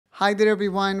Hi there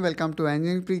everyone, welcome to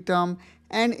Engineering Pritam,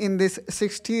 and in this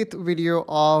 60th video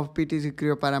of PTC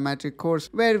Creo Parametric course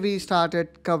where we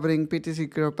started covering PTC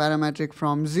Creo Parametric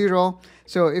from zero.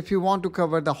 So if you want to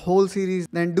cover the whole series,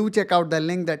 then do check out the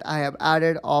link that I have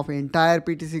added of entire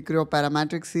PTC Creo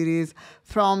Parametric series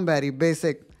from very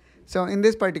basic. So in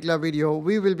this particular video,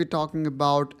 we will be talking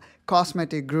about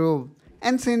Cosmetic Groove.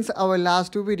 And since our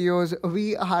last two videos,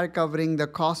 we are covering the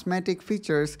cosmetic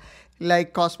features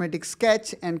like Cosmetic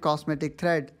Sketch and Cosmetic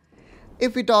Thread.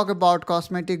 If we talk about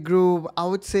Cosmetic Groove, I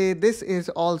would say this is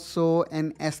also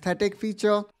an aesthetic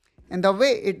feature. And the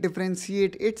way it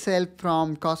differentiates itself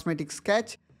from Cosmetic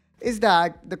Sketch is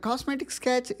that the Cosmetic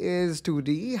Sketch is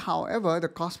 2D, however, the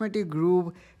Cosmetic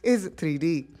Groove is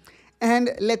 3D. And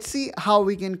let's see how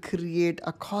we can create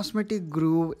a Cosmetic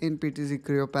Groove in PTC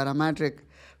Creo Parametric.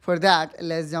 For that,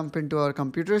 let's jump into our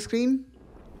computer screen.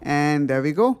 And there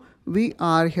we go. We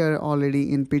are here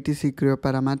already in PTC Creo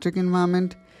Parametric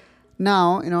environment.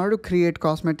 Now, in order to create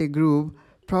Cosmetic Groove,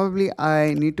 probably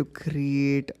I need to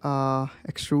create a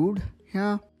extrude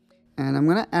here. And I'm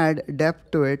going to add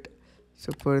depth to it.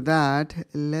 So for that,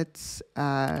 let's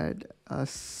add a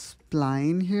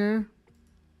spline here.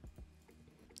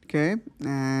 Okay,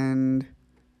 and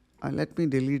let me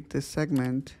delete this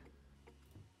segment.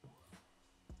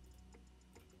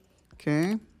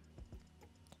 Okay,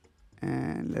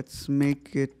 and let's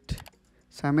make it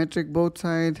symmetric both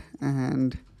sides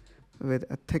and with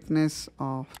a thickness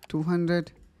of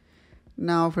 200.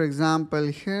 Now, for example,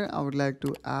 here I would like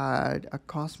to add a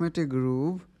Cosmetic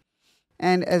Groove.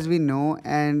 And as we know,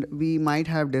 and we might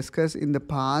have discussed in the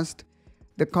past,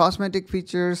 the cosmetic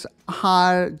features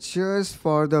are just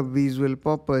for the visual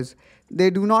purpose. They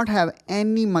do not have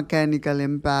any mechanical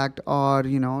impact or,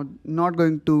 not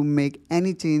going to make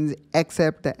any change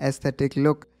except the aesthetic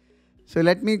look. So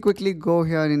let me quickly go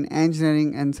here in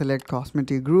engineering and select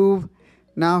Cosmetic Groove.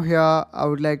 Now here I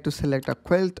would like to select a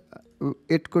quilt.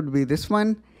 It could be this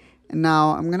one. And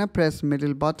now I'm going to press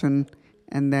middle button,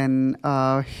 and then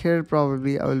here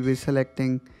probably I will be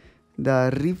selecting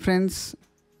the reference.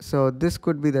 So this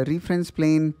could be the reference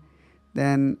plane.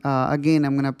 Then again,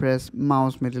 I'm going to press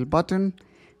mouse middle button.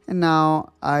 And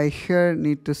now I here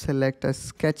need to select a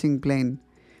sketching plane.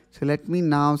 So let me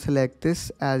now select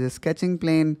this as a sketching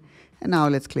plane. And now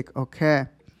let's click OK.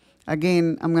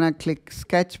 Again, I'm going to click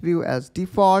sketch view as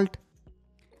default.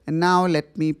 And now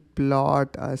let me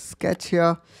plot a sketch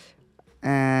here.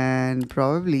 And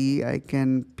probably I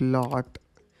can plot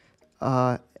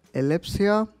a ellipse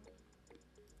here.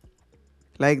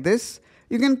 Like this.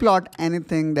 You can plot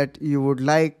anything that you would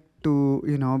like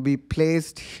to, be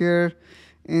placed here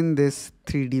in this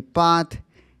 3D path.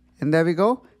 And there we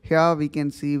go. Here we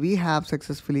can see we have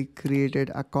successfully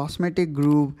created a Cosmetic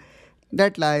Groove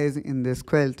that lies in this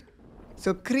quilt.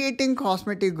 So creating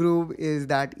Cosmetic Groove is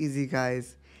that easy,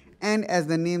 guys. And as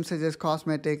the name suggests,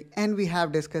 cosmetic, and we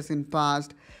have discussed in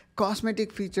past,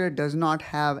 cosmetic feature does not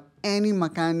have any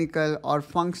mechanical or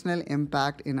functional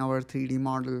impact in our 3D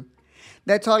model.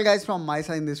 That's all, guys, from my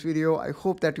side in this video. I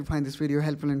hope that you find this video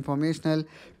helpful and informational.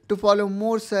 To follow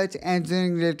more such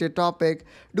engineering related topic,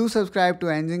 do subscribe to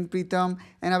Engineering Pritam,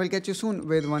 and I will catch you soon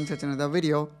with one such another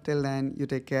video. Till then, you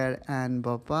take care and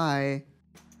bye bye.